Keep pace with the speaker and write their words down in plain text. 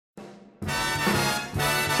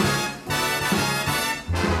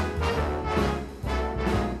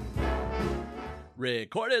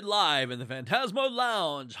Recorded live in the Phantasmo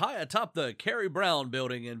Lounge, high atop the Carrie Brown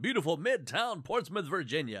building in beautiful Midtown Portsmouth,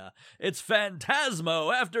 Virginia. It's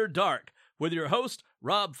Phantasmo After Dark, with your host,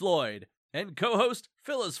 Rob Floyd, and co-host,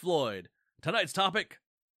 Phyllis Floyd. Tonight's topic,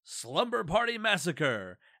 Slumber Party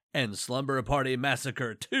Massacre, and Slumber Party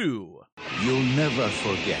Massacre 2. You'll never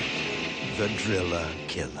forget the Driller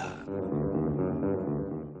Killer.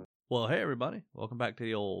 Well, hey everybody, welcome back to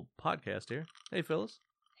the old podcast here. Hey Phyllis.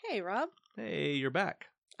 Hey, Rob. Hey, you're back.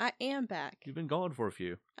 I am back. You've been gone for a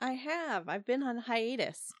few. I have. I've been on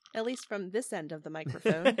hiatus, at least from this end of the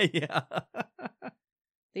microphone. Yeah.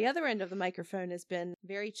 The other end of the microphone has been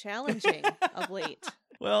very challenging of late.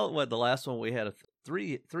 Well, the last one we had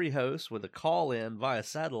three hosts with a call in via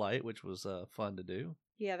satellite, which was fun to do.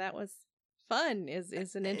 Yeah, that was fun.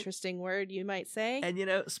 Is an interesting word, you might say.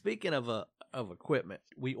 And speaking of equipment,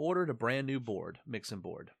 we ordered a brand new mixing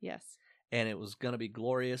board. Yes. And it was going to be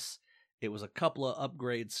glorious. It was a couple of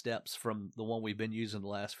upgrade steps from the one we've been using the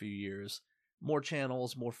last few years. More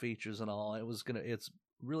channels, more features and all. It's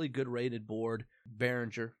really good rated board.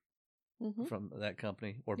 Behringer from that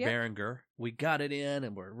company, or yep. Behringer. We got it in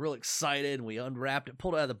and we're real excited, and we unwrapped it,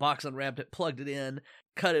 pulled it out of the box, unwrapped it, plugged it in,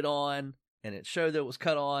 cut it on, and it showed that it was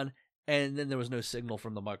cut on, and then there was no signal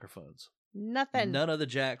from the microphones. Nothing. None of the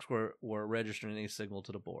jacks were registering any signal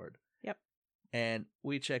to the board. Yep. And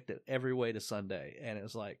we checked it every way to Sunday, and it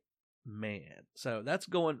was like, man. So that's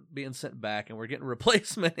being sent back, and we're getting a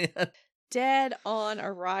replacement in. Dead on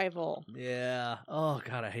arrival. Yeah. Oh,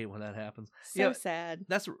 God, I hate when that happens. So sad.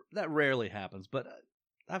 That rarely happens, but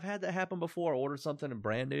I've had that happen before. I ordered something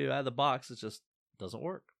brand new out of the box. It just doesn't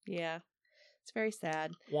work. Yeah. It's very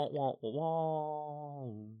sad. Wah, wah, wah,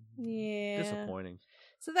 wah. Yeah. Disappointing.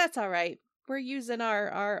 So that's all right. We're using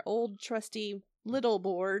our old trusty little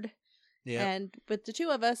board. Yeah. And with the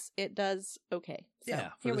two of us, it does okay. So yeah,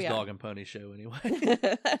 for this dog and pony show anyway.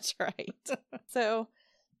 That's right. So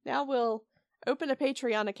now we'll open a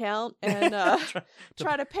Patreon account and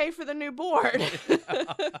try to pay for the new board.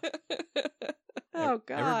 Oh,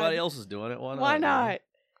 God. Everybody else is doing it. Why not?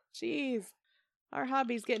 Jeez. Our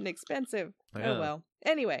hobby's getting expensive. Yeah. Oh, well.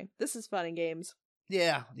 Anyway, this is fun and games.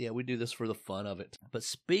 Yeah, we do this for the fun of it. But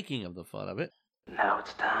speaking of the fun of it, now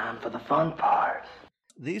it's time for the fun part.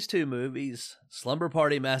 These two movies, Slumber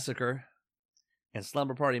Party Massacre and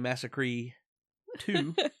Slumber Party Massacre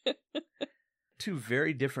 2, two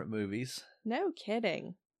very different movies. No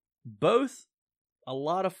kidding. Both a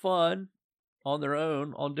lot of fun on their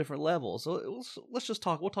own on different levels. So let's just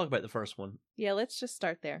talk. We'll talk about the first one. Yeah, let's just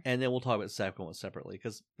start there. And then we'll talk about the second one separately,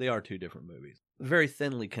 because they are two different movies. Very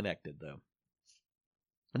thinly connected, though.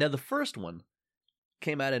 Now, the first one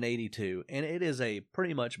came out in 1982, and it is a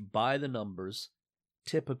pretty much by the numbers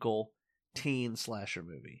typical teen slasher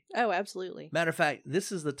movie. Oh, absolutely. Matter of fact,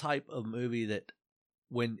 this is the type of movie that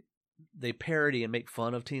when they parody and make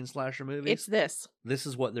fun of teen slasher movies, it's this. This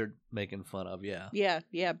is what they're making fun of, yeah.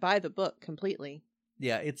 Yeah, by the book completely.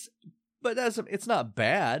 Yeah, it's not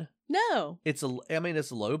bad. No. It's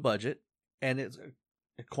a low budget, and it's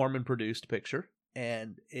a Corman produced picture,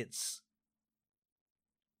 and it's,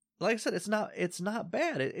 like I said, it's not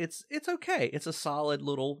bad. It's okay. It's a solid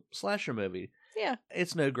little slasher movie. Yeah.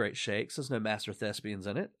 It's no great shakes. There's no master thespians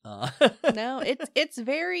in it. No, it's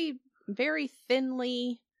very, very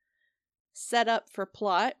thinly set up for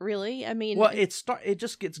plot, really. I mean, well, it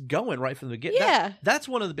just gets going right from the beginning. Yeah. That's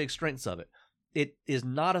one of the big strengths of it. It is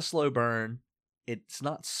not a slow burn. It's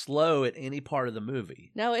not slow at any part of the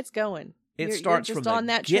movie. No, it's going. It starts you're just from on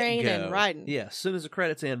that train and riding. Yeah, as soon as the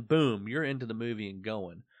credits end, boom, you're into the movie and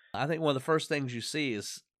going. I think one of the first things you see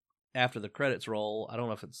is after the credits roll. I don't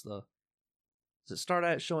know if it's does it start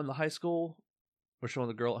out showing the high school or showing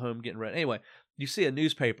the girl at home getting ready? Anyway, you see a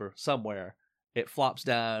newspaper somewhere. It flops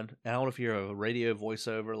down, and I don't know if you hear a radio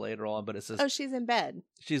voiceover later on, but it says, "Oh, she's in bed."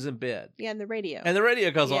 She's in bed. Yeah, and the radio. And the radio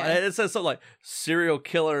comes on, and it says something like "serial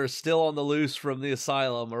killer still on the loose from the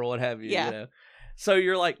asylum" or what have you. Yeah. You know? So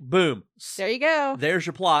you're like, boom. There you go. There's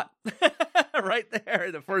your plot, right there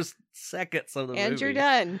in the first seconds of the movie. And you're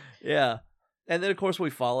done. Yeah, and then of course we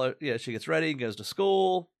follow. Yeah, she gets ready, goes to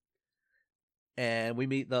school. And we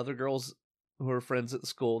meet the other girls who are friends at the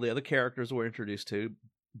school, the other characters we're introduced to.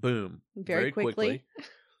 Boom. Very quickly.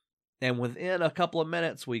 And within a couple of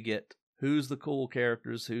minutes, we get who's the cool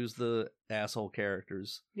characters, who's the asshole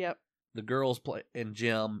characters. Yep. The girls play in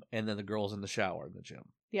gym, and then the girls in the shower in the gym.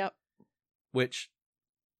 Yep. Which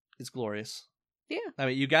is glorious. Yeah. I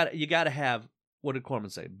mean, you got to have, what did Corman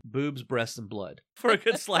say? Boobs, breasts, and blood for a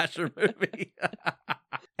good slasher movie.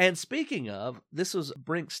 And speaking of, this was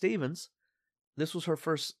Brinke Stevens. This was her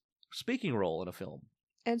first speaking role in a film.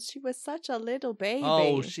 And she was such a little baby.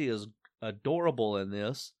 Oh, she is adorable in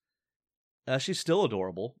this. She's still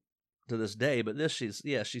adorable to this day, but this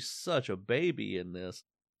she's such a baby in this.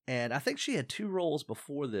 And I think she had 2 roles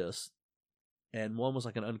before this, and one was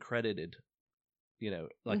like an uncredited,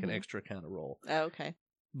 like an extra kind of role. Oh, okay.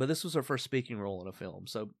 But this was her first speaking role in a film,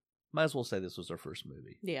 so might as well say this was her first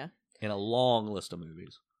movie. Yeah. In a long list of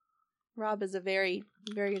movies. Rob is a very,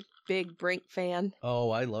 very big Brink fan. Oh,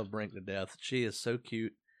 I love Brink to death. She is so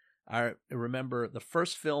cute. I remember the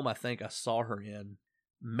first film I think I saw her in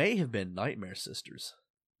may have been Nightmare Sisters,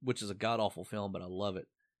 which is a god-awful film, but I love it.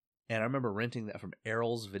 And I remember renting that from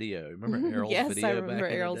Errol's Video. Remember Errol's Yes, Video? I remember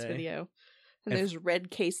back Errol's in the day? Video. And those red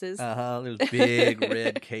cases. Those big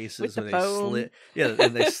red cases with the where foam.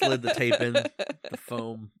 and they slid the tape in the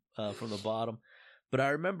foam from the bottom. But I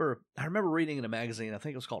remember reading in a magazine, I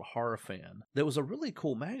think it was called Horror Fan. There was a really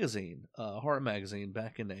cool magazine, horror magazine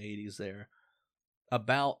back in the 80s there,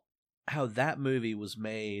 about how that movie was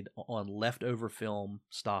made on leftover film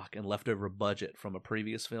stock and leftover budget from a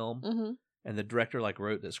previous film. Mm-hmm. And the director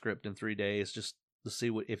wrote that script in 3 days just to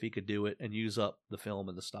see if he could do it and use up the film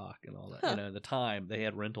and the stock and all that. Huh. In the time they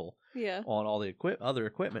had rental Yeah. on all the other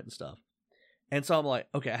equipment and stuff. And so I'm like,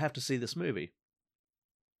 okay, I have to see this movie.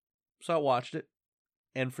 So I watched it.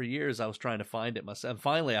 And for years I was trying to find it myself. And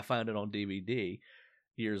finally I found it on DVD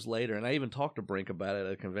years later. And I even talked to Brink about it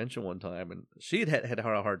at a convention one time. And she had a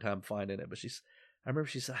hard time finding it. But I remember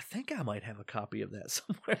she said, I think I might have a copy of that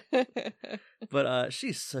somewhere. But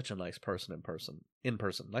she's such a nice person in person.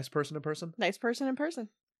 Nice person in person? Nice person in person.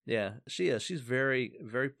 Yeah, she is. She's very,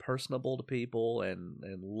 very personable to people and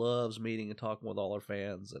loves meeting and talking with all her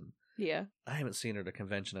fans. And Yeah. I haven't seen her at a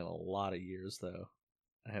convention in a lot of years, though.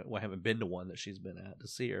 I haven't been to one that she's been at to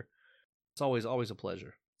see her. It's always a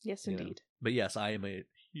pleasure. Yes, you know. indeed. But yes, I am a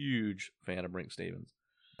huge fan of Brink Stevens.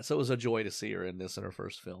 So it was a joy to see her in her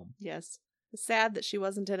first film. Yes. It's sad that she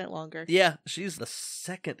wasn't in it longer. Yeah, she's the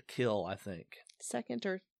second kill, I think. Second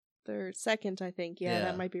or third. Second, I think. Yeah, Yeah.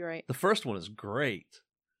 that might be right. The first one is great.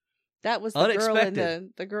 That was the girl in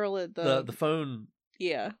Unexpected. the girl at the phone.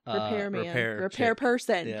 yeah, repairman, repair repair chick.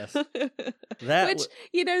 person. Yes. That Which,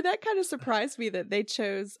 that kind of surprised me that they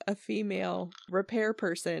chose a female repair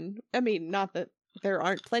person. I mean, not that there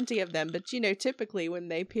aren't plenty of them, but typically when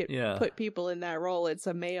they put people in that role, it's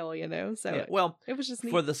a male, so yeah, well, it was just neat.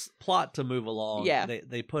 for this plot to move along. Yeah.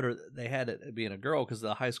 they had it being a girl because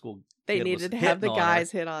the high school They kid needed was to have the hitting on her.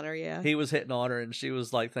 guys hit on her, yeah. He was hitting on her, and she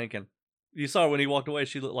was like thinking. You saw her when he walked away.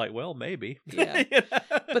 She looked like, well, maybe. Yeah.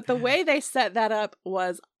 But the way they set that up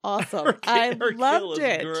was awesome. her I kill loved is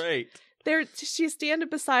it. Great. She's standing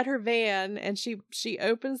beside her van, and she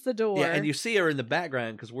opens the door. Yeah, and you see her in the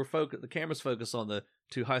background because the camera's focused on the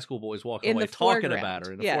 2 high school boys walking In away the talking foreground. about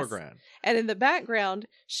her in the Yes. foreground. And in the background,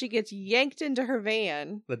 she gets yanked into her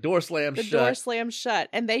van. The door slams The shut. door slams shut,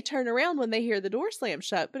 and they turn around when they hear the door slam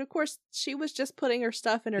shut. But of course, she was just putting her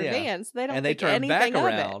stuff in her Yeah. van, so they don't and they think turn anything back of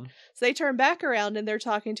around, it. So they turn back around, and they're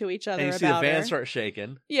talking to each other and you see about the van her. start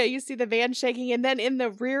shaking. Yeah, you see the van shaking, and then in the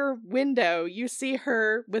rear window, you see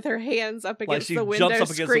her with her hands up Like against she the window, jumps up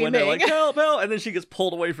against screaming. the window, like help, help, and then she gets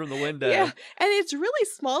pulled away from the window. Yeah, and it's really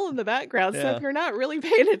small in the background, so Yeah. if you're not really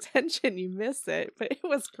paying attention, you miss it. But it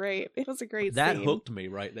was great. It was a great That scene. hooked me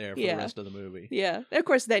right there for Yeah. the rest of the movie. Yeah, of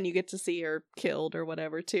course, then you get to see her killed or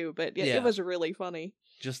whatever too. But Yeah. it was really funny.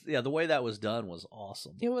 Just the way that was done was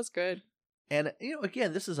awesome. It was good. And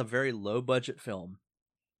again, this is a very low budget film,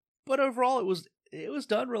 but overall it was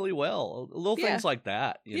done really well. Little Yeah. things like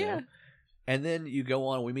that, you Yeah. know. And then you go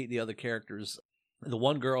on, we meet the other characters. The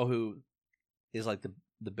one girl who is like the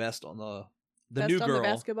best on the Best new on girl. the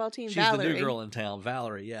basketball team, She's Valerie. the new girl in town,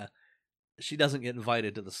 Valerie. Yeah, she doesn't get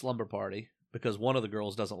invited to the slumber party because one of the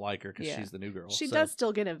girls doesn't like her because Yeah. she's the new girl. She So- does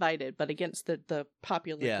still get invited, but against the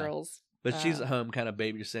popular Yeah. girls. but she's at home, kind of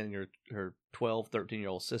babysitting her 12,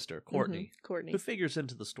 13-year-old sister, Courtney, Courtney. who figures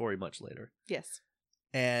into the story much later. Yes.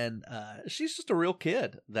 And she's just a real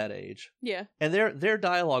kid that age. Yeah. And their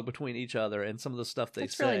dialogue between each other and some of the stuff they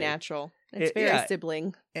It's say, really natural. It's very yeah.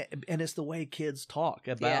 sibling. and it's the way kids talk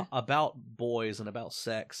about boys and about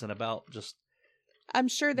sex and about just I'm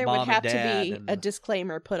sure there Mom would have and to Dad be and- a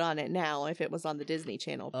disclaimer put on it now if it was on the Disney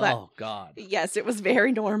Channel. But oh god, yes, it was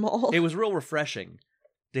very normal. it was real refreshing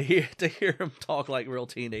to hear them talk like real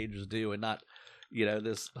teenagers do and not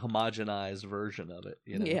this homogenized version of it.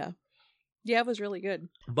 Yeah. Yeah, it was really good.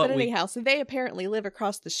 but But anyhow, so they apparently live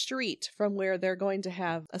across the street from where they're going to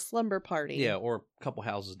have a slumber party. yeah, or a couple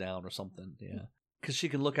houses down or something. Yeah, because she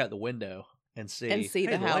can look out the window and see And see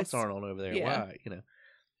hey, the lights house. aren't on over there. Yeah. Why?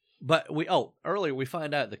 But earlier we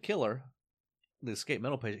find out the killer, the escape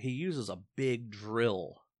mental patient, he uses a big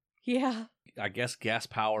drill Yeah. I guess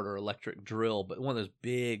gas-powered or electric drill, but one of those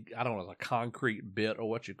big, I don't know, a concrete bit or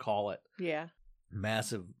what you call it. Yeah.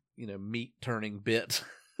 Massive, meat-turning bit.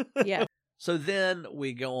 Yeah. So then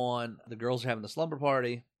we go on, the girls are having the slumber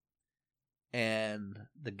party, and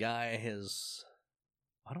the guy has,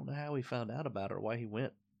 I don't know how he found out about it or why he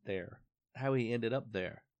went there, how he ended up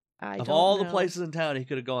there. Of all the places in town he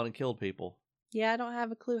could have gone and killed people. Yeah, I don't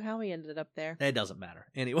have a clue how he ended up there. It doesn't matter.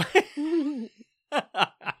 Anyway.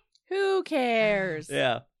 Who cares?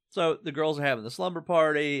 Yeah. So the girls are having the slumber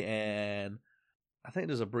party, and I think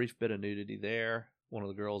there's a brief bit of nudity there. One of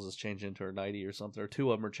the girls is changing into her nightie or something, or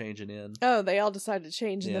two of them are changing in. Oh, they all decided to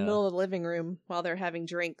change in the middle of the living room while they're having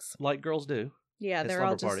drinks. Like girls do. Yeah, they're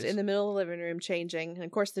all just in the middle of the living room changing. And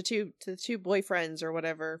of course the two boyfriends or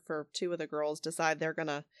whatever for two of the girls decide they're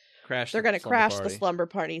gonna crash the slumber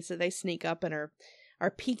party, so they sneak up and are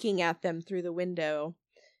peeking at them through the window.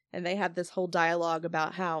 And they have this whole dialogue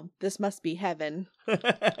about how this must be heaven.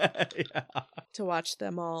 Yeah. To watch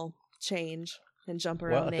them all change and jump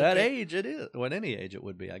around naked. At that age it is. Well, at any age it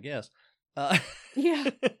would be, I guess. Yeah.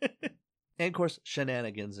 And of course,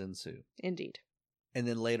 shenanigans ensue. Indeed. And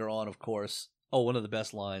then later on, of course, one of the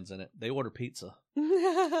best lines in it, they order pizza.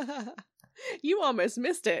 You almost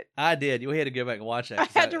missed it. I did. You had to go back and watch that.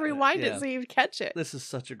 I had to rewind it so you'd catch it. This is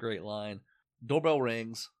such a great line. Doorbell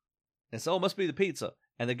rings, and so it must be the pizza.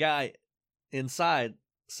 And the guy inside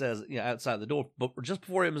says, outside the door, but just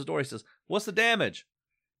before he opens the door, he says, "What's the damage?"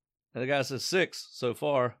 And the guy says, 6 so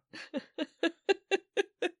far.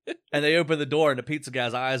 And they open the door, and the pizza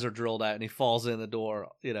guy's eyes are drilled out, and he falls in the door,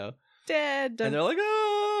 Dead. And they're like,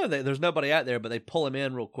 "Oh!" There's nobody out there, but they pull him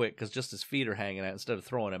in real quick because just his feet are hanging out instead of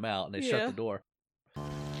throwing him out, and they shut the door. You're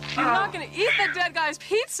not going to eat the dead guy's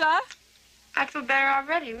pizza. I feel better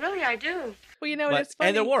already. Really, I do. Well, it's funny.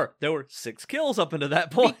 And there were 6 kills up until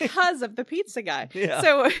that point. Because of the pizza guy. Yeah.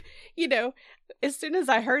 So, as soon as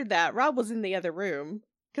I heard that, Rob was in the other room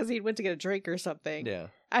because he went to get a drink or something. Yeah.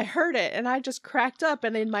 I heard it, and I just cracked up,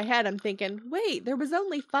 and in my head, I'm thinking, wait, there was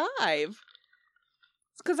only 5.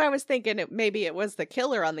 It's because I was thinking maybe it was the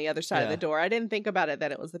killer on the other side of the door. I didn't think about it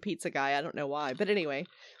that it was the pizza guy. I don't know why. But anyway,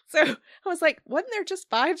 so I was like, wasn't there just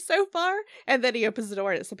 5 so far? And then he opens the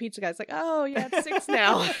door, and it's the pizza guy. It's like, oh, yeah, it's 6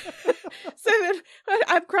 now. So then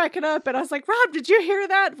I'm cracking up, and I was like, Rob, did you hear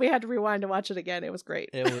that? We had to rewind and watch it again. It was great.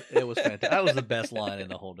 It was fantastic. That was the best line in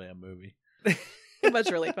the whole damn movie. It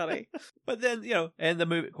was really funny. But then, and the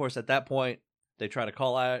movie, of course, at that point, they try to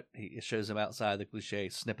call out. He shows him outside the cliche,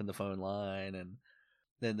 snipping the phone line, and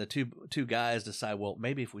then the two guys decide, well,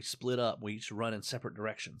 maybe if we split up, we each run in separate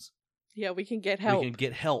directions. Yeah, we can get help. We can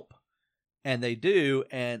get help. And they do,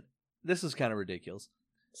 and this is kind of ridiculous.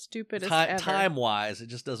 Stupid as ever. Time-wise, it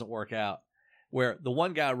just doesn't work out. Where the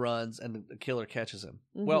one guy runs and the killer catches him.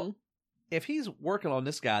 Mm-hmm. Well, if he's working on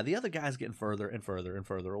this guy, the other guy's getting further and further and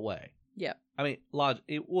further away. Yeah. I mean,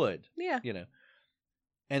 it would. Yeah.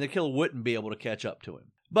 And the killer wouldn't be able to catch up to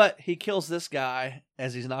him. But he kills this guy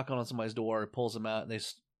as he's knocking on somebody's door, pulls him out, and they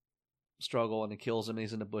struggle, and he kills him, and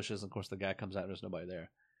he's in the bushes, and of course the guy comes out, and there's nobody there.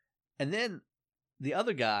 And then the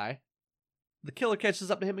other guy, the killer catches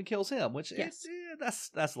up to him and kills him, which that's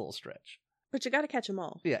a little stretch. But you got to catch them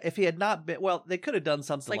all. Yeah, if he had not been, well, they could have done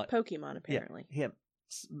something like Pokemon, apparently.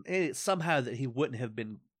 Yeah, somehow that he wouldn't have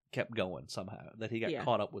been kept going somehow, that he got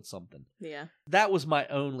caught up with something. Yeah. That was my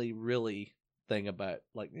only really thing about,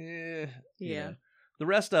 The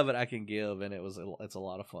rest of it I can give, and it's a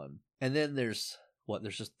lot of fun. And then there's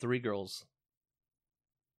just 3 girls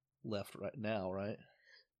left right now, right?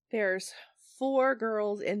 There's 4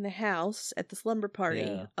 girls in the house at the slumber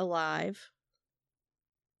party alive.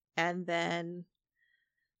 And then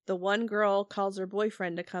the one girl calls her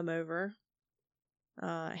boyfriend to come over.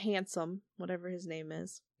 Handsome, whatever his name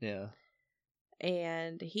is. Yeah.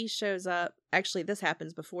 And he shows up. Actually, this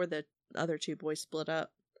happens before the other 2 boys split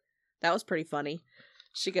up. That was pretty funny.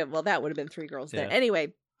 That would have been 3 girls there.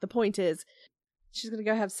 Anyway, the point is, she's going to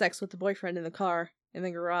go have sex with the boyfriend in the car, in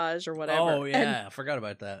the garage or whatever. Oh, yeah. I forgot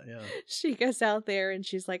about that. Yeah. She goes out there and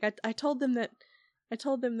she's like, I told them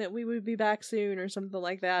that we would be back soon or something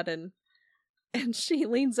like that. And she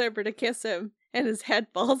leans over to kiss him and his head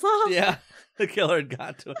falls off. Yeah. The killer had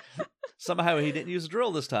got to him. Somehow he didn't use a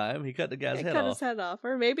drill this time. He cut the guy's head off. Cut his head off.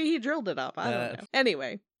 Or maybe he drilled it off. I don't know.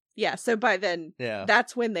 Anyway. Yeah, so by then,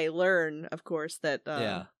 that's when they learn, of course, that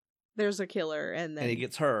there's a killer, and then he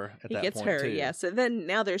gets her at that point, He gets her, too. yeah. So then,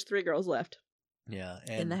 now there's 3 girls left. Yeah.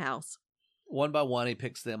 In the house. One by one, he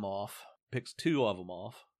picks 2 of them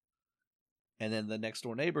off. And then the next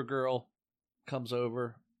door neighbor girl comes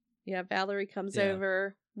over. Yeah, Valerie comes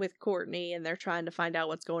over. with Courtney, and they're trying to find out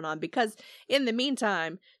what's going on, because in the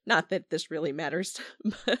meantime, not that this really matters,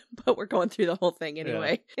 but we're going through the whole thing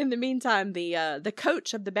anyway. Yeah. In the meantime, the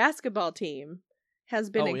coach of the basketball team has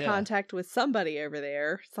been in contact with somebody over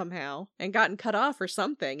there somehow and gotten cut off or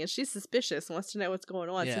something, and she's suspicious and wants to know what's going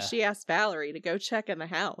on. So she asked Valerie to go check in the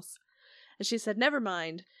house, and she said, "Never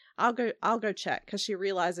mind, I'll go check," because she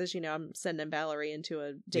realizes, I'm sending Valerie into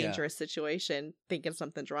a dangerous situation, thinking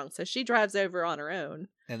something's wrong. So she drives over on her own,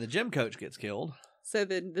 and the gym coach gets killed. So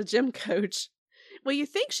the gym coach, well, you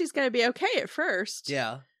think she's going to be okay at first,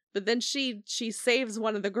 but then she saves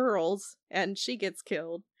one of the girls and she gets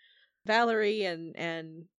killed. Valerie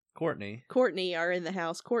and Courtney are in the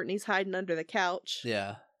house. Courtney's hiding under the couch.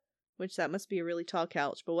 Yeah. Which that must be a really tall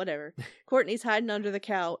couch, but whatever. Courtney's hiding under the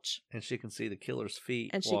couch. And she can see the killer's feet.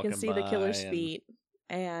 And feet.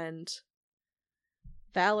 And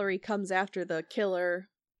Valerie comes after the killer.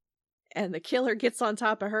 And the killer gets on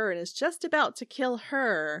top of her and is just about to kill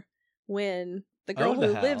her when the girl who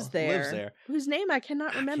lives there, whose name I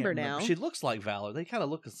cannot remember now. She looks like Valerie. They kind of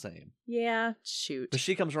look the same. Yeah, shoot. But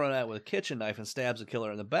she comes running out with a kitchen knife and stabs the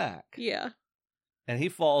killer in the back. Yeah. And he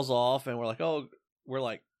falls off, and we're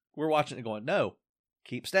watching it going, no,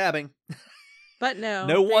 keep stabbing. But no.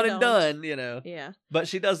 No one and done, Yeah. But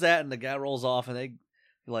she does that, and the guy rolls off, and they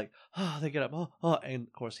get up, and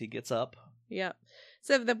of course he gets up. Yeah.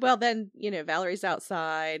 So, then, Valerie's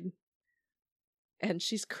outside, and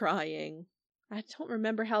she's crying. I don't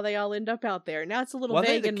remember how they all end up out there. Now it's a little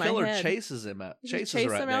vague in my head. The killer chases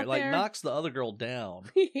her out there, knocks the other girl down.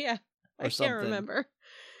 Yeah, I can't remember.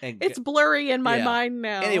 And it's blurry in my mind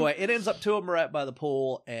now. Anyway, it ends up two of them right by the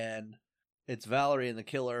pool, and it's Valerie and the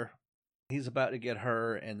killer. He's about to get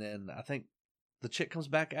her, and then I think the chick comes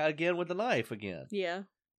back out again with the knife again. Yeah.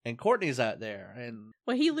 And Courtney's out there, and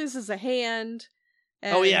he loses a hand.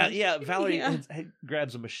 And, Valerie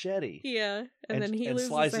grabs a machete. Yeah, and then he loses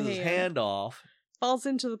slices his hand off. Falls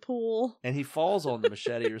into the pool, and he falls on the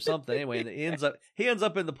machete or something. Anyway, and he ends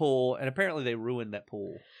up in the pool, and apparently they ruined that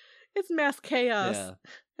pool. It's mass chaos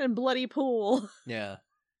and bloody pool. Yeah,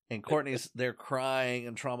 and Courtney's there crying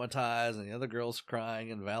and traumatized, and the other girl's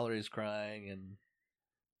crying, and Valerie's crying, and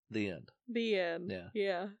the end. The end. Yeah.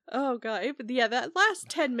 Yeah. Oh god. That last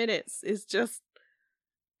 10 minutes is just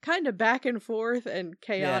kind of back and forth and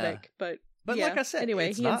chaotic, but like I said,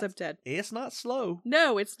 anyway, he ends up dead. It's not slow.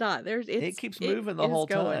 No, it's not. It keeps moving the whole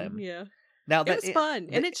time. Yeah. Now it was fun,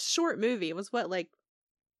 and it's a short movie. It was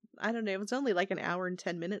I don't know. It was only like an hour and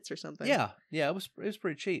 10 minutes or something. Yeah. It was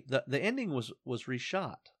pretty cheap. The ending was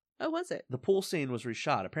reshot. Oh, was it? The pool scene was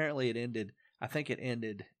reshot. Apparently, I think it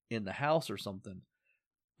ended in the house or something.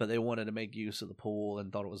 But they wanted to make use of the pool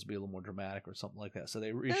and thought it was to be a little more dramatic or something like that. So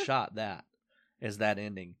they reshot that as that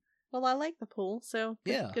ending. Well, I like the pool, so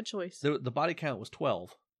good choice. The body count was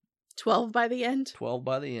 12. 12 by the end? 12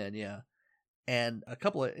 by the end, yeah. And a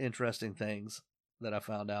couple of interesting things that I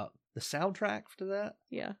found out. The soundtrack to that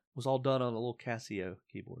was all done on a little Casio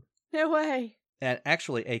keyboard. No way. And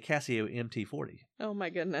actually a Casio MT40. Oh my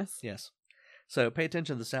goodness. Yes. So pay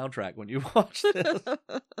attention to the soundtrack when you watch this.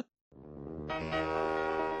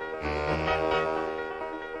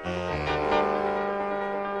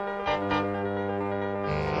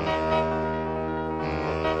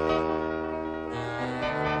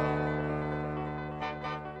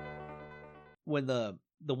 When the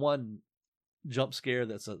one jump scare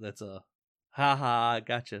that's a ha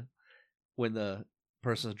gotcha, when the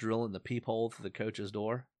person's drilling the peephole through the coach's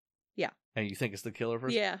door, and you think it's the killer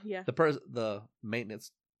person, the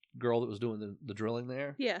maintenance girl that was doing the drilling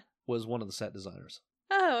there, was one of the set designers.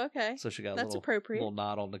 Oh, okay. So she got that's a appropriate little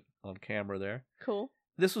nod on camera there. Cool.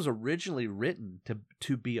 This was originally written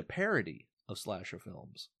to be a parody of slasher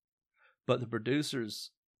films, but the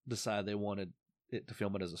producers decided they wanted it to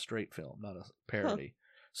film it as a straight film, not a parody.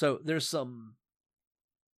 So there's some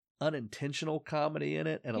unintentional comedy in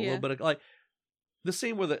it, and a little bit of the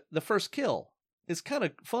scene where the first kill is kind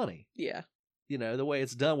of funny. Yeah. The way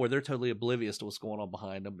it's done, where they're totally oblivious to what's going on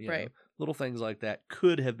behind them. Right. Little things like that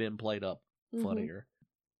could have been played up funnier.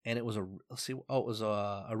 And it was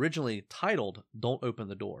originally titled "Don't Open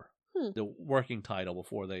the Door." The working title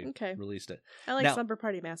before they released it. I like Slumber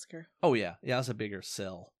Party Massacre. Oh yeah, that's a bigger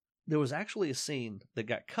sell. There was actually a scene that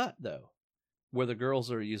got cut though, where the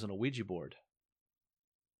girls are using a Ouija board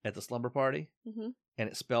at the slumber party, and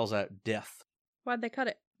it spells out death. Why'd they cut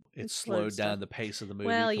it? It slowed down the pace of the movie.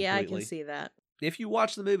 Well, completely. Yeah, I can see that. If you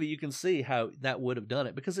watch the movie, you can see how that would have done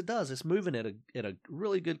it, because it does. It's moving at a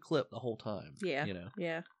really good clip the whole time. Yeah.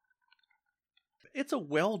 Yeah. It's a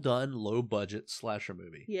well done, low budget slasher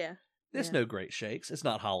movie. Yeah. There's no great shakes. It's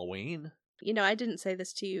not Halloween. I didn't say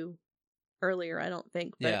this to you earlier, I don't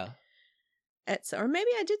think. But yeah. Or maybe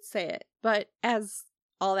I did say it. But as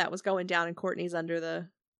all that was going down and Courtney's under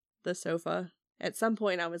the sofa, at some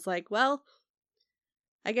point I was like, well,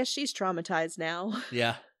 I guess she's traumatized now.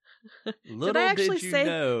 Yeah. Did I actually say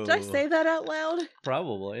that out loud?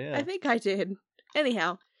 Probably, yeah. I think I did.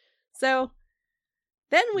 Anyhow, so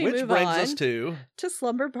then we move on. Which brings us to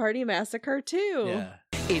Slumber Party Massacre 2. Yeah.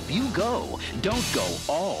 If you go, don't go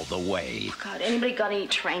all the way. Oh, God, anybody got any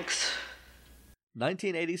tranks?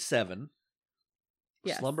 1987.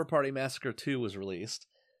 Yes. Slumber Party Massacre 2 was released.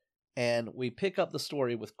 And we pick up the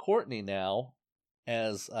story with Courtney now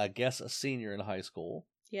as, I guess, a senior in high school.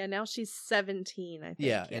 Yeah, now she's 17, I think.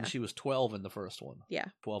 Yeah, and she was 12 in the first one. Yeah.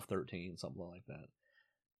 12, 13, something like that.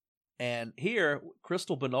 And here,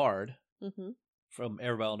 Crystal Bernard, from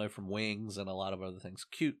everybody will know from Wings and a lot of other things,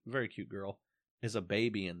 cute, very cute girl, is a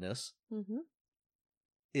baby in this,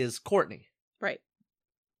 is Courtney. Right.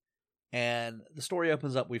 And the story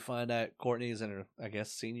opens up, we find out Courtney's in her, I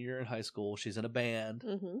guess, senior year in high school. She's in a band,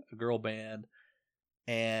 a girl band,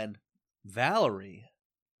 and Valerie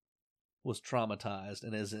was traumatized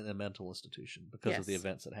and is in a mental institution because of the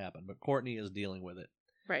events that happened. But Courtney is dealing with it.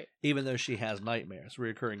 Right. Even though she has nightmares,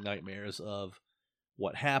 reoccurring nightmares of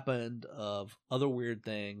what happened, of other weird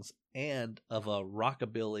things, and of a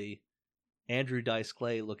rockabilly Andrew Dice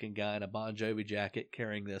Clay looking guy in a Bon Jovi jacket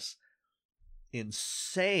carrying this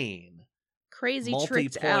insane crazy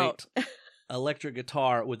tricked out electric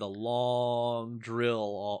guitar with a long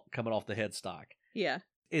drill coming off the headstock. Yeah.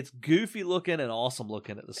 It's goofy looking and awesome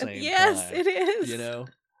looking at the same time. Yes, it is. You know?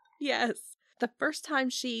 Yes. The first time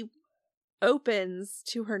she opens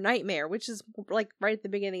to her nightmare, which is like right at the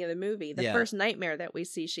beginning of the movie, the first nightmare that we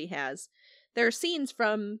see she has, there are scenes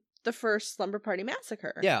from the first Slumber Party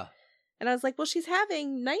Massacre. Yeah. And I was like, well, she's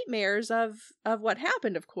having nightmares of what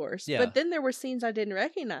happened, of course. Yeah. But then there were scenes I didn't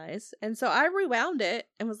recognize. And so I rewound it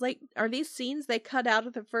and was like, are these scenes they cut out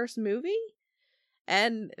of the first movie?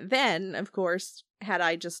 And then, of course, had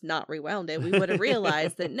I just not rewound it, we would have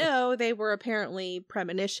realized that no, they were apparently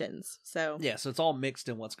premonitions. So yeah, so it's all mixed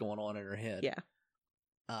in what's going on in her head. Yeah.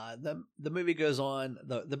 The movie goes on.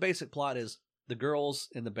 The basic plot is the girls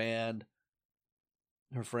in the band,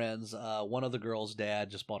 her friends. One of the girls'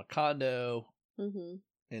 dad just bought a condo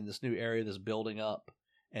in this new area that's building up,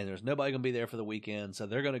 and there's nobody going to be there for the weekend, so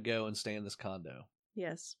they're going to go and stay in this condo.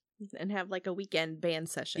 Yes, and have like a weekend band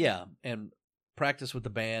session. Yeah, and practice with the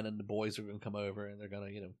band, and the boys are going to come over, and they're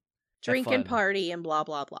going to, drink and party and blah,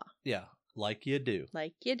 blah, blah. Yeah, like you do.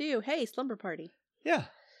 Like you do. Hey, Slumber Party. Yeah.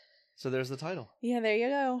 So there's the title. Yeah, there you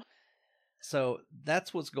go. So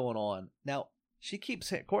that's what's going on. Now,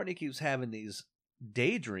 Courtney keeps having these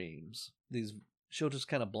daydreams. She'll just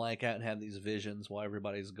kind of blank out and have these visions while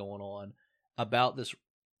everybody's going on about this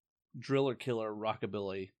driller killer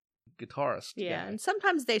rockabilly guitarist. Yeah, guy. And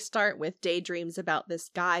sometimes they start with daydreams about this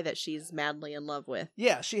guy that she's madly in love with.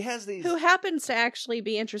 Yeah, she has these... who happens to actually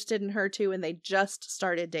be interested in her too, and they just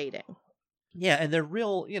started dating. Yeah, and they're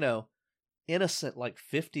real, innocent, like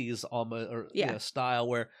 50s almost, or style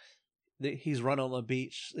where he's running on the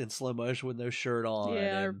beach in slow motion with no shirt on.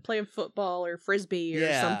 Yeah, or playing football or frisbee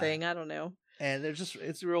or something. I don't know. And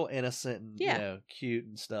it's real innocent and cute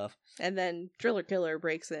and stuff. And then Driller Killer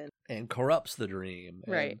breaks in and corrupts the dream.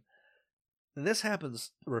 Right. And this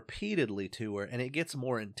happens repeatedly to her, and it gets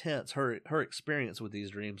more intense. Her experience with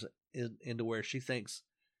these dreams is into where she thinks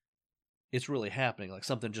it's really happening, like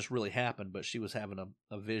something just really happened, but she was having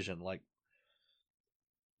a vision, like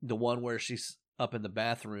the one where she's up in the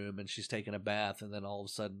bathroom and she's taking a bath, and then all of a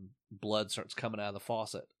sudden blood starts coming out of the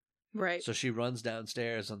faucet. Right. So she runs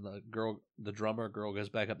downstairs, and the drummer girl goes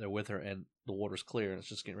back up there with her, and the water's clear, and it's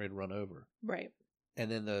just getting ready to run over. Right. And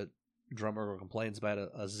then the drummer girl complains about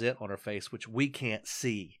a zit on her face, which we can't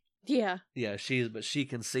see. Yeah. Yeah, but she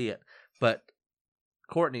can see it. But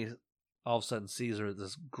Courtney all of a sudden sees her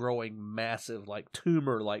this growing massive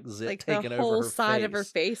tumor zit like taking over her face. The whole side of her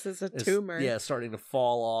face is a tumor. Yeah, starting to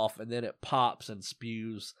fall off, and then it pops and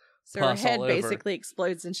spews. So her head basically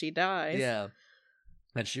explodes and she dies. Yeah.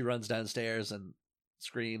 And she runs downstairs and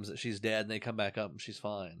screams that she's dead, and they come back up and she's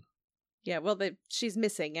fine. Yeah, well, she's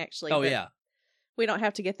missing, actually. Oh, yeah. We don't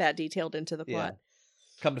have to get that detailed into the plot.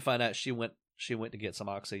 Yeah. Come to find out, she went to get some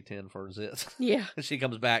Oxy-10 for her zits. Yeah. She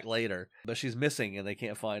comes back later, but she's missing, and they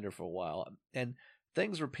can't find her for a while. And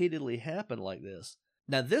things repeatedly happen like this.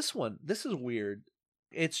 Now, this is weird.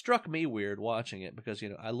 It struck me weird watching it because,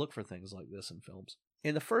 I look for things like this in films.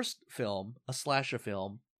 In the first film, a slasher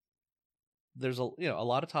film, there's a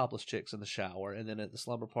lot of topless chicks in the shower, and then at the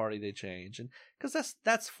slumber party they change, and because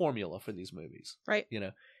that's formula for these movies, right?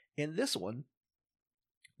 In this one,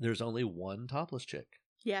 there's only one topless chick.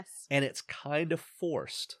 Yes. And it's kind of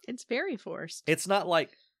forced. It's very forced. It's not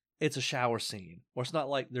like it's a shower scene, or it's not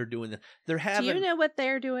like they're doing they're having. Do you know what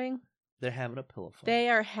they're doing? They're having a pillow fight. They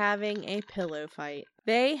are having a pillow fight.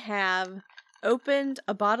 They have opened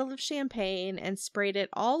a bottle of champagne and sprayed it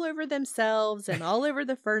all over themselves and all over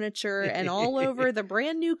the furniture and all over the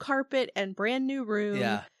brand new carpet and brand new room.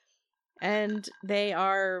 Yeah. And they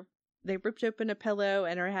ripped open a pillow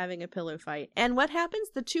and are having a pillow fight. And what happens?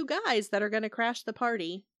 The two guys that are going to crash the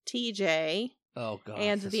party, TJ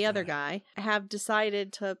and the other guy, have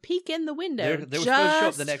decided to peek in the window. They were supposed to show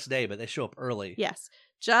up the next day, but they show up early. Yes.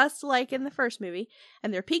 Just like in the first movie.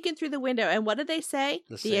 And they're peeking through the window. And what do they say?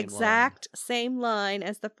 The exact same line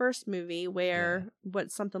as the first movie, where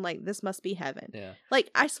what's something like, "This must be heaven." Yeah.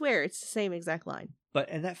 Like, I swear it's the same exact line.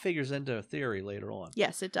 And that figures into a theory later on.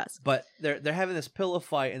 Yes, it does. But they're having this pillow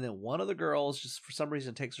fight, and then one of the girls just for some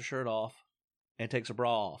reason takes her shirt off and takes her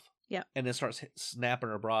bra off. Yeah. And then starts snapping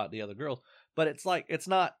her bra at the other girls. But it's like, it's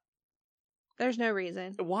not. There's no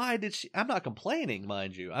reason. Why did she? I'm not complaining,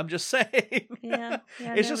 mind you. I'm just saying. Yeah.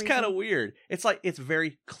 It's just kind of weird. It's like, it's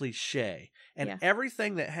very cliche. And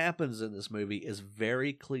everything that happens in this movie is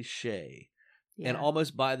very cliche. Yeah. And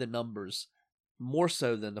almost by the numbers. More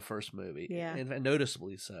so than the first movie. Yeah. And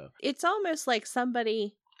noticeably so. It's almost like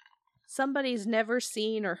somebody's never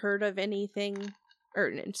seen or heard of anything.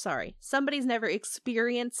 Somebody's never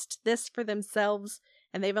experienced this for themselves.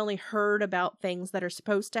 And they've only heard about things that are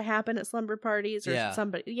supposed to happen at slumber parties or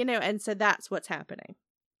somebody, and so that's what's happening.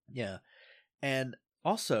 Yeah. And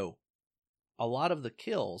also, a lot of the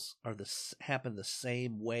kills happen the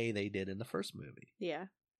same way they did in the first movie. Yeah.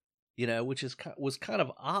 Which was kind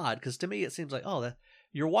of odd, because to me it seems like,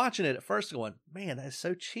 you're watching it at first going, man, that's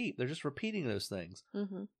so cheap. They're just repeating those things.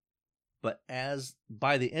 Mm-hmm. But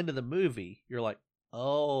by the end of the movie, you're like,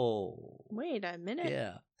 oh. Wait a minute.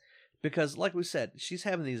 Yeah. Because, like we said, she's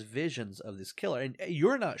having these visions of this killer, and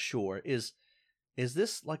you're not sure, is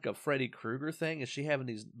this like a Freddy Krueger thing? Is she having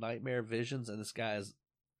these nightmare visions, and this guy is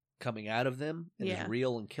coming out of them and is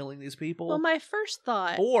real and killing these people? Well, my first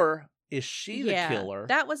thought... Or is she the killer?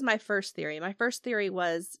 That was my first theory. My first theory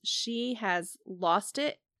was she has lost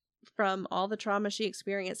it from all the trauma she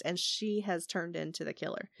experienced, and she has turned into the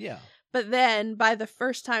killer. Yeah. But then, by the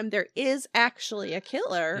first time there is actually a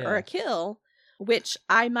killer or a kill... which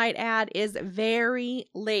I might add is very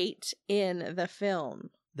late in the film.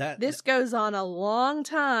 This goes on a long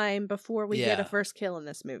time before we get a first kill in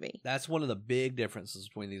this movie. That's one of the big differences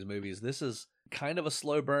between these movies. This is kind of a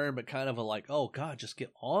slow burn, but kind of a like, oh God, just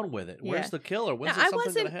get on with it. Where's the killer? When's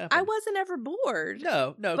something going to happen? I wasn't ever bored.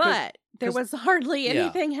 No. But there was hardly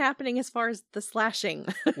anything happening as far as the slashing.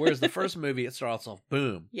 Whereas the first movie, it starts off,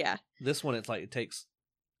 boom. Yeah. This one, it's like it takes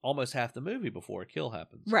almost half the movie before a kill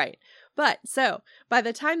happens. Right. But so by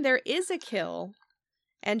the time there is a kill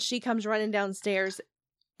and she comes running downstairs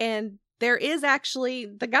and there is actually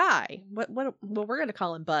the guy, well, we're going to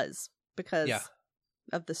call him Buzz because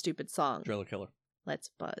of the stupid song. Driller Killer. Let's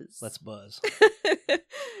buzz. Let's buzz.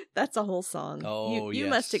 That's a whole song. Oh, you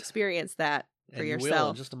must experience that for yourself. You will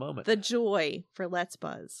in just a moment. The joy for Let's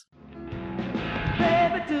Buzz.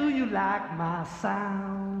 Baby, do you like my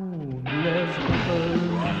sound? Let's buzz.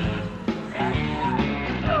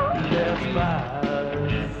 Let's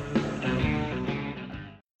buzz.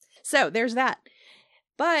 So there's that.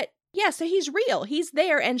 But yeah, so he's real. He's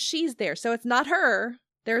there and she's there. So it's not her.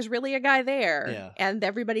 There's really a guy there, and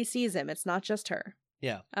everybody sees him. It's not just her.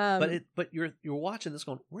 Yeah, but you're watching this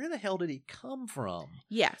going, where the hell did he come from?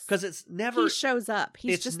 Yes, because it's never he shows up.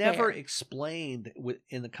 It's just never there. Explained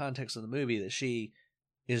in the context of the movie that she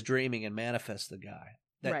is dreaming and manifests the guy.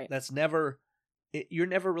 That's never. You're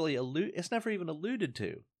never really it's never even alluded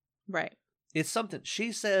to. Right. It's something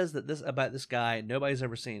she says about this guy. Nobody's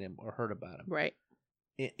ever seen him or heard about him. Right.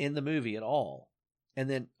 In the movie at all. And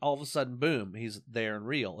then all of a sudden, boom, he's there and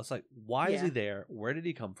real. It's like, why is he there? Where did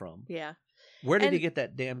he come from? Yeah. Where did he get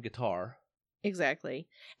that damn guitar? Exactly.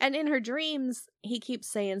 And in her dreams, he keeps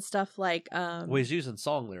saying stuff like... well, he's using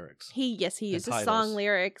song lyrics. He uses song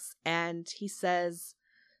lyrics, and he says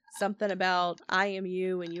something about, I am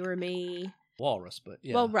you and you are me. Walrus, but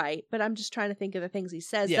yeah. Well, right. But I'm just trying to think of the things he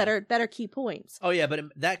says that are key points. Oh, yeah, but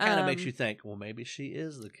that kind of makes you think, well, maybe she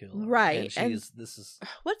is the killer. Right. And this is...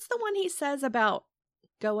 What's the one he says about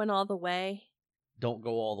going all the way? Don't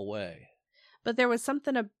go all the way. But there was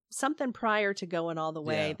something prior to going all the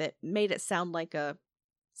way that made it sound like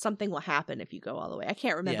something will happen if you go all the way. I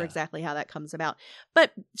can't remember exactly how that comes about.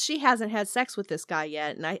 But she hasn't had sex with this guy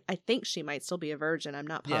yet, and I think she might still be a virgin. I'm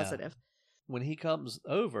not positive. When he comes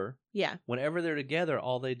over, whenever they're together,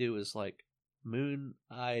 all they do is like moon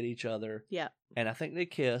eye at each other. Yeah. And I think they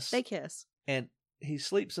kiss. They kiss. And he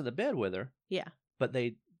sleeps in the bed with her. Yeah. But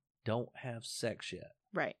they don't have sex yet.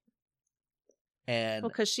 Right. And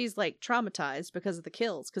because she's like traumatized because of the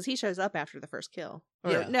kills. Because he shows up after the first kill.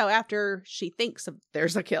 Or Yeah. no, after she thinks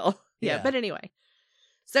there's a kill. Yeah. But anyway.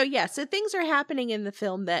 So so things are happening in the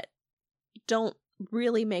film that don't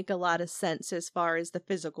really make a lot of sense as far as the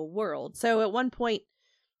physical world. So at one point,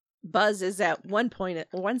 Buzz is at one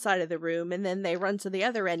side of the room, and then they run to the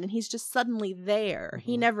other end, and he's just suddenly there. Mm-hmm.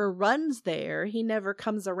 He never runs there. He never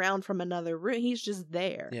comes around from another room. He's just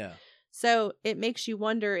there. Yeah. So it makes you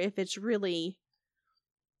wonder if it's really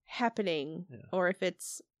happening or if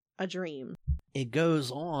it's a dream. It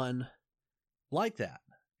goes on like that.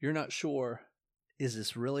 You're not sure, is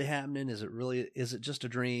this really happening? Is it just a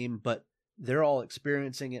dream? But they're all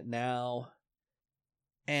experiencing it now.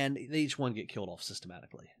 And they each one get killed off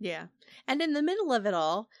systematically. Yeah. And in the middle of it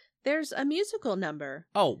all, there's a musical number.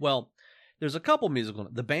 Oh, well, there's a couple musical.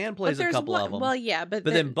 The band plays a couple of them. Well, yeah, but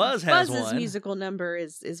then Buzz has Buzz's one. musical number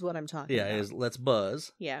is what I'm talking about. Yeah, is Let's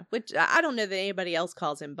Buzz. Yeah, which I don't know that anybody else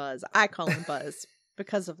calls him Buzz. I call him Buzz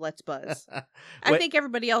because of Let's Buzz. I think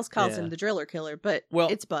everybody else calls him the Driller Killer, but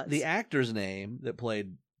it's Buzz. The actor's name that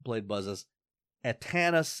played Buzz is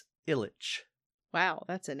Atanas Illich. Wow,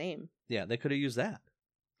 that's a name. Yeah, they could have used that.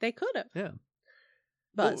 They could have. Yeah.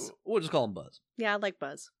 Buzz. We'll just call him Buzz. Yeah, I like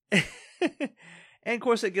Buzz. And of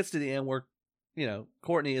course it gets to the end where,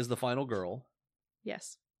 Courtney is the final girl.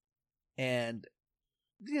 Yes. And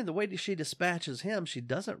the way she dispatches him, she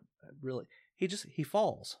doesn't really, he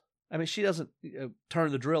falls. I mean, she doesn't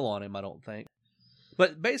turn the drill on him, I don't think.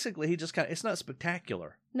 But basically he just it's not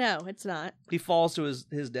spectacular. No, it's not. He falls to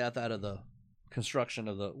his death out of the construction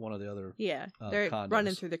of one of the other they're condos.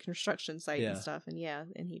 running through the construction site and stuff, and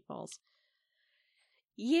he falls.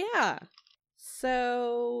 Yeah.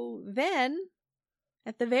 So then,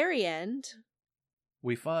 at the very end,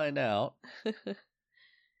 we find out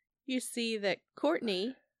you see that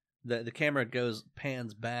Courtney, the camera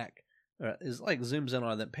pans back, is like zooms in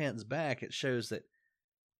on that, pans back. It shows that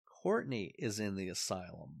Courtney is in the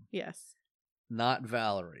asylum. Yes. Not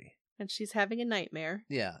Valerie. And she's having a nightmare.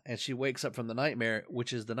 Yeah, and she wakes up from the nightmare,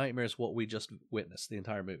 which is the nightmare is what we just witnessed the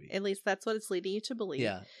entire movie. At least that's what it's leading you to believe.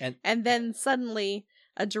 Yeah. And then suddenly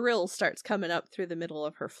a drill starts coming up through the middle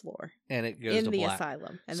of her floor. And it goes in to the black.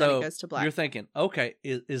 asylum. And so then it goes to black. You're thinking, okay,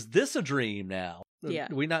 is this a dream now? Yeah.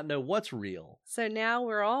 Do we not know what's real? So now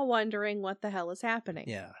we're all wondering what the hell is happening.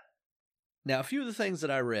 Yeah. Now, a few of the things that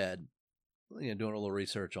I read, doing a little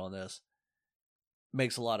research on this,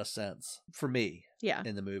 makes a lot of sense for me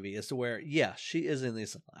in the movie as to where, she is in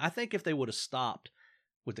this. I think if they would have stopped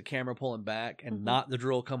with the camera pulling back and not the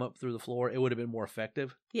drill come up through the floor, it would have been more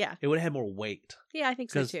effective. Yeah. It would have had more weight. Yeah, I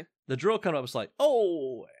think so too. The drill coming up was like,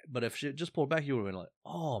 oh, but if she just pulled back, you would have been like,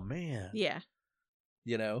 oh, man. Yeah.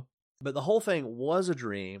 But the whole thing was a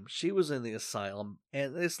dream. She was in the asylum.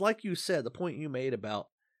 And it's like you said, the point you made about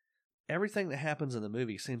everything that happens in the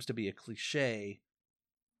movie seems to be a cliche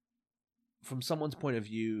from someone's point of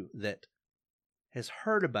view that has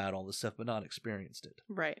heard about all this stuff but not experienced it.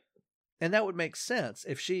 Right. And that would make sense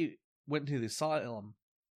if she went to the asylum,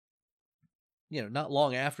 not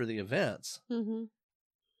long after the events,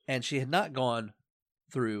 and she had not gone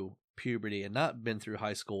through puberty and not been through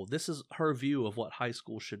high school. This is her view of what high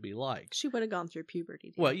school should be like. She would have gone through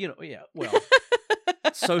puberty. Well,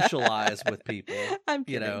 socialize with people. I'm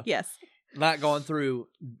kidding. Yes. Not going through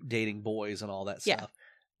dating boys and all that stuff.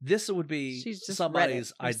 This would be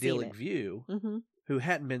somebody's idyllic view who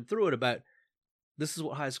hadn't been through it about this is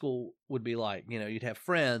what high school would be like. You'd have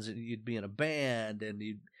friends and you'd be in a band and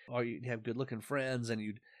you'd have good looking friends and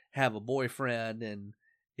you'd have a boyfriend and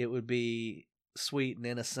it would be sweet and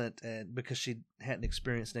innocent and because she hadn't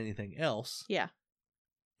experienced anything else. Yeah.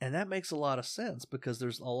 And that makes a lot of sense because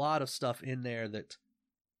there's a lot of stuff in there that,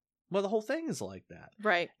 the whole thing is like that.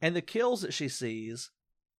 Right. And the kills that she sees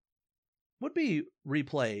would be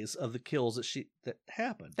replays of the kills that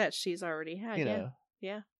happened. That she's already had,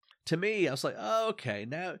 Yeah. To me, I was like, oh, okay,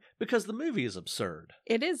 now, because the movie is absurd.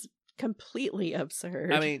 It is completely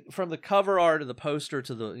absurd. I mean, from the cover art of the poster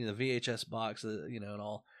to the VHS box, and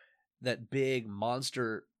all, that big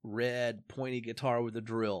monster red pointy guitar with a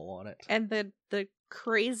drill on it. And the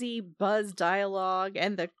crazy Buzz dialogue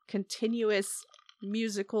and the continuous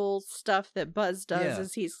musical stuff that Buzz does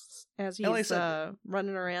as he's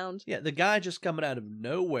running around. Yeah, the guy just coming out of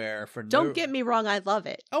nowhere for Don't get me wrong, I love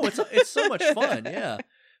it. Oh, it's so much fun, yeah.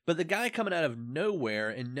 But the guy coming out of nowhere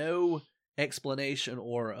and no explanation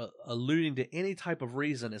or alluding to any type of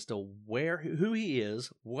reason as to who he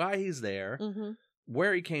is, why he's there,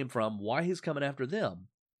 where he came from, why he's coming after them.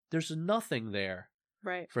 There's nothing there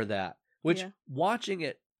right for that. Which watching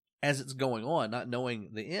it as it's going on, not knowing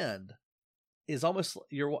the end, is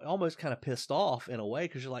you're almost kind of pissed off in a way,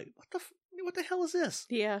 because you're like, what the hell is this?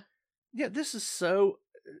 Yeah. Yeah, this is so.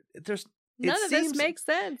 None of this makes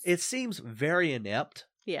sense. It seems very inept.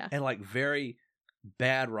 Yeah. And like very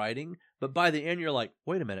bad writing, but by the end you're like,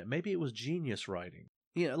 wait a minute, maybe it was genius writing.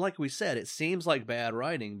 You know, like we said, it seems like bad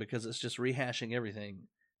writing because it's just rehashing everything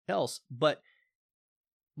else. But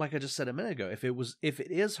like I just said a minute ago, if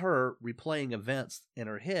it is her replaying events in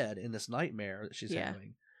her head in this nightmare that she's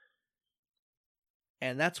having,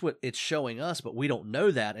 and that's what it's showing us, but we don't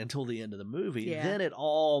know that until the end of the movie, then it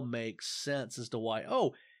all makes sense as to why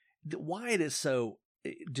it is so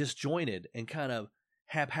disjointed and kind of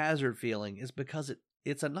haphazard feeling, is because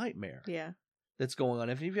it's a nightmare that's going on.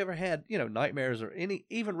 If you've ever had, nightmares or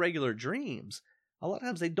even regular dreams, a lot of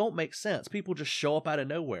times they don't make sense. People just show up out of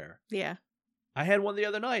nowhere. Yeah. I had one the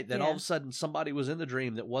other night that all of a sudden somebody was in the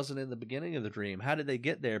dream that wasn't in the beginning of the dream. How did they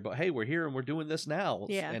get there? But hey, we're here and we're doing this now.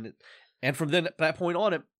 Yeah. And from that point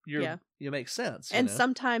on, you make sense. And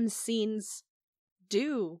sometimes scenes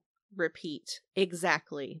do repeat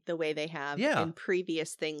exactly the way they have in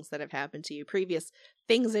previous things that have happened to you, previous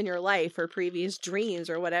things in your life, or previous dreams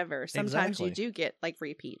or whatever. Sometimes you do get like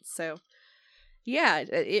repeats. So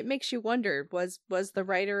it makes you wonder, was the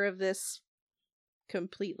writer of this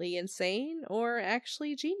completely insane or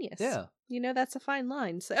actually genius? That's a fine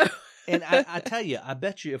line. So and I tell you, I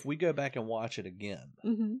bet you if we go back and watch it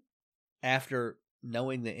again after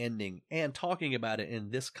knowing the ending and talking about it in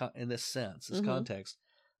this sense, this context,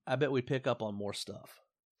 I bet we pick up on more stuff.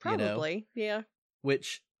 Probably, yeah.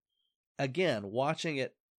 Which, again, watching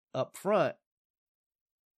it up front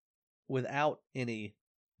without any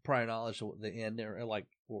prior knowledge of the end or like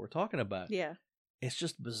what we're talking about, it's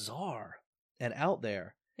just bizarre and out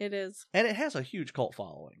there. It is. And it has a huge cult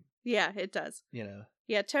following. Yeah, it does.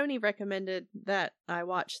 Yeah, Tony recommended that I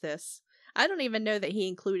watch this. I don't even know that he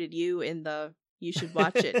included you in the you should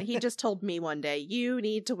watch it. He just told me one day, you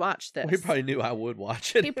need to watch this. Well, he probably knew I would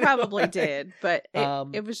watch it. He probably did, but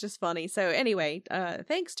it was just funny. So anyway,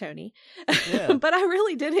 thanks, Tony. Yeah. But I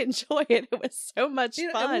really did enjoy it. It was so much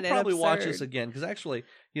fun. And we'll probably watch this again, because actually,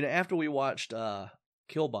 after we watched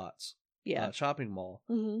Killbots, Shopping Mall,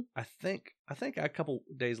 I think a couple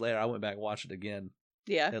days later, I went back and watched it again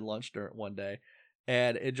at lunch one day.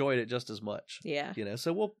 And enjoyed it just as much. Yeah.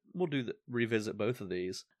 So we'll revisit both of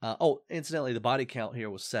these. Incidentally, the body count here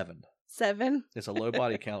was 7. 7? It's a low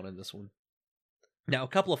body count in this one. Now, a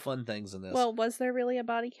couple of fun things in this. Well, was there really a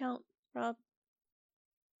body count, Rob?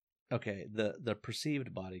 Okay, the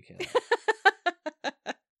perceived body count.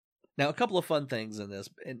 Now, a couple of fun things in this.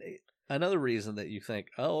 And another reason that you think,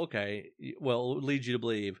 oh, okay, well, it leads you to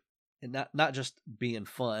believe, and not just being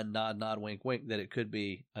fun, nod, wink, wink, that it could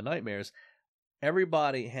be a nightmares.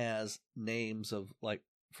 Everybody has names of, like,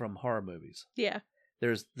 from horror movies. Yeah.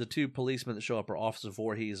 There's the 2 policemen that show up are Officer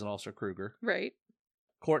Voorhees and Officer Kruger. Right.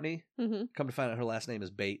 Courtney, come to find out her last name is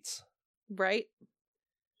Bates. Right.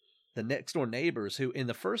 The next door neighbors, who in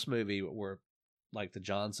the first movie were like the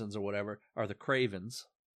Johnsons or whatever, are the Cravens.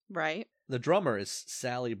 Right. The drummer is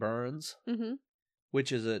Sally Burns,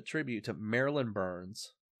 which is a tribute to Marilyn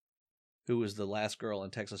Burns, who was the last girl in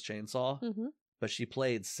Texas Chainsaw, but she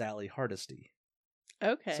played Sally Hardesty.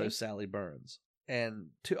 Okay. So Sally Burns. And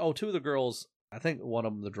two of the girls, I think one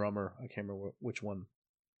of them, the drummer, I can't remember which one,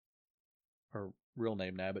 her real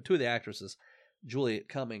name now, but 2 of the actresses, Juliet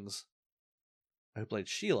Cummings, who played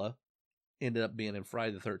Sheila, ended up being in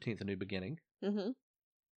Friday the 13th, A New Beginning.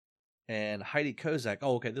 And Heidi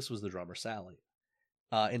Kozak, this was the drummer, Sally,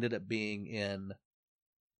 ended up being in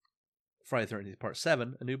Friday the 13th, Part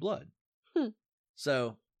 7, A New Blood.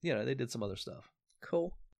 So, they did some other stuff.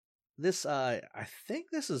 Cool. This, I think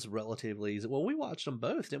this is relatively easy. Well, we watched them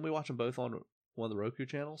both. Didn't we watch them both on one of the Roku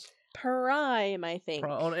channels? Prime, I think.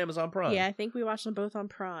 On Amazon Prime. Yeah, I think we watched them both on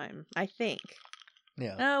Prime. I think.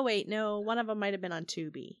 Yeah. Oh, wait, no. One of them might have been on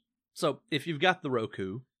Tubi. So, if you've got the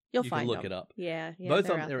Roku, you can look it up. Yeah. Both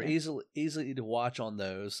of them, they're easy to watch on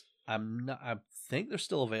those. I think they're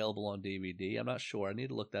still available on DVD. I'm not sure. I need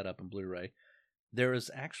to look that up in Blu-ray. There is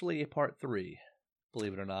actually a Part 3.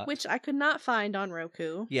 Believe it or not. Which I could not find on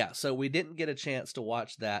Roku. Yeah, so we didn't get a chance to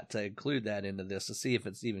watch that, to include that into this, to see if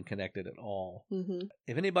it's even connected at all.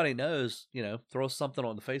 If anybody knows, throw something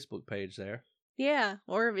on the Facebook page there. Yeah,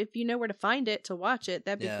 or if you know where to find it to watch it,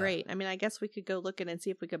 that'd be great. I mean, I guess we could go look and see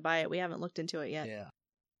if we could buy it. We haven't looked into it yet. Yeah.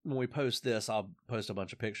 When we post this, I'll post a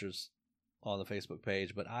bunch of pictures on the Facebook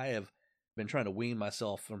page, but I have been trying to wean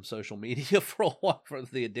myself from social media for a while, for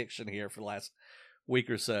the addiction here for the last week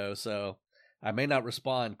or so, so I may not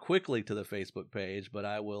respond quickly to the Facebook page, but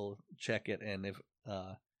I will check it, and if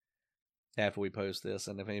after we post this,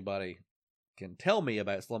 and if anybody can tell me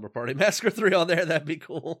about Slumber Party Massacre 3 on there, that'd be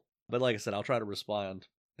cool. But like I said, I'll try to respond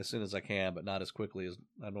as soon as I can, but not as quickly as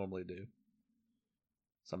I normally do.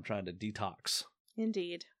 So I'm trying to detox.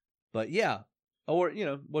 Indeed. But yeah, or,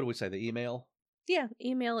 what do we say, the email? Yeah,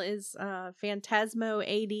 email is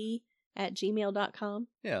phantasmoad@gmail.com.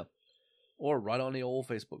 Yeah, or right on the old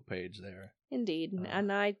Facebook page there. Indeed,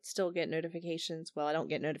 and I still get notifications. Well, I don't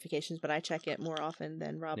get notifications, but I check it more often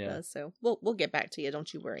than Rob does, so we'll get back to you,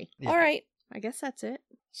 don't you worry. Yeah. All right, I guess that's it.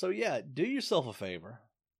 So yeah, do yourself a favor.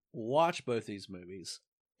 Watch both these movies.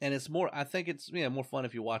 And I think it's more fun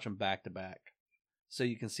if you watch them back to back. So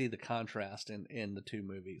you can see the contrast in the two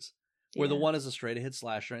movies. Where the one is a straight ahead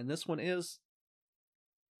slasher and this one is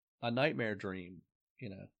a nightmare dream,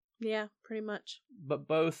 Yeah, pretty much. But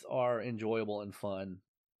both are enjoyable and fun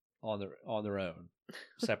on their own,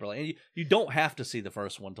 separately. And you don't have to see the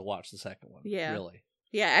first one to watch the second one. Yeah. Really.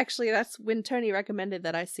 Yeah, actually that's when Tony recommended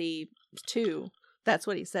that I see 2. That's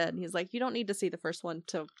what he said. He's like, you don't need to see the first one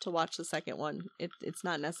to watch the second one. It's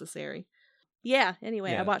not necessary. Yeah,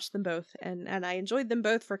 anyway, I watched them both, and I enjoyed them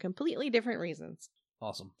both for completely different reasons.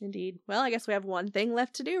 Awesome. Indeed. Well, I guess we have one thing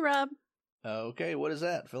left to do, Rob. Okay, what is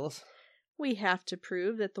that, Phyllis? We have to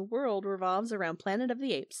prove that the world revolves around Planet of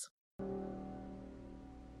the Apes.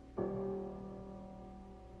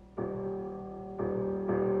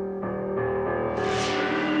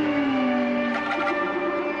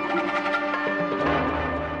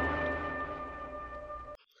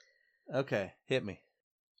 Okay, hit me.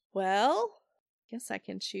 Well, I guess I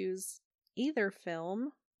can choose either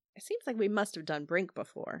film. It seems like we must have done Brink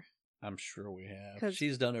before. I'm sure we have.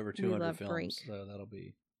 She's done over 200 films, Brink. So that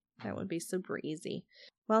would be super easy.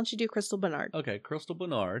 Why don't you do Crystal Bernard? Okay, Crystal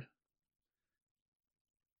Bernard.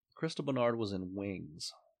 Crystal Bernard was in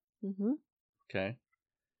Wings. Mm-hmm. Okay.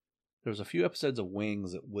 There was a few episodes of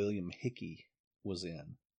Wings that William Hickey was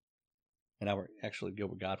in. And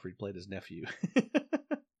Gilbert Gottfried played his nephew.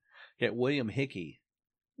 Yeah, William Hickey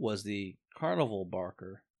was the carnival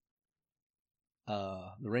barker,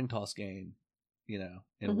 the ring toss game, in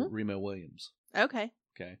Remo Williams. Okay.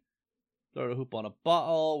 Okay. Throw the hoop on a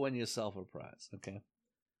bottle, win yourself a prize. Okay.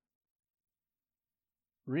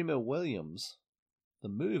 Remo Williams, the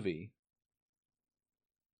movie,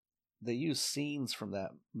 they used scenes from that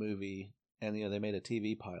movie, and they made a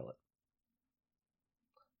TV pilot.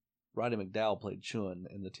 Roddy McDowall played Chun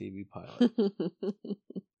in the TV pilot.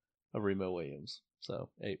 Of Remo Williams. So,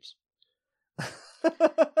 apes.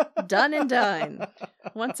 Done and done.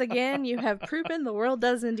 Once again, you have proven the world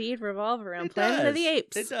does indeed revolve around Planet of the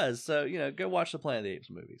Apes. It does. So, go watch the Planet of the Apes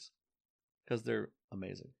movies. Because they're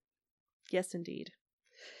amazing. Yes, indeed.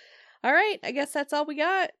 All right. I guess that's all we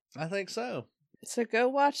got. I think so. So go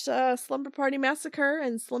watch Slumber Party Massacre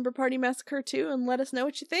and Slumber Party Massacre 2 and let us know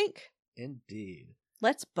what you think. Indeed.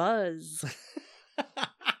 Let's buzz.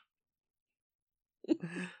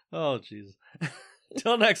 Oh, jeez.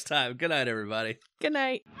 Till next time. Good night, everybody. Good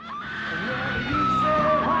night. I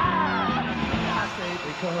say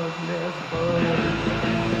because let's buzz.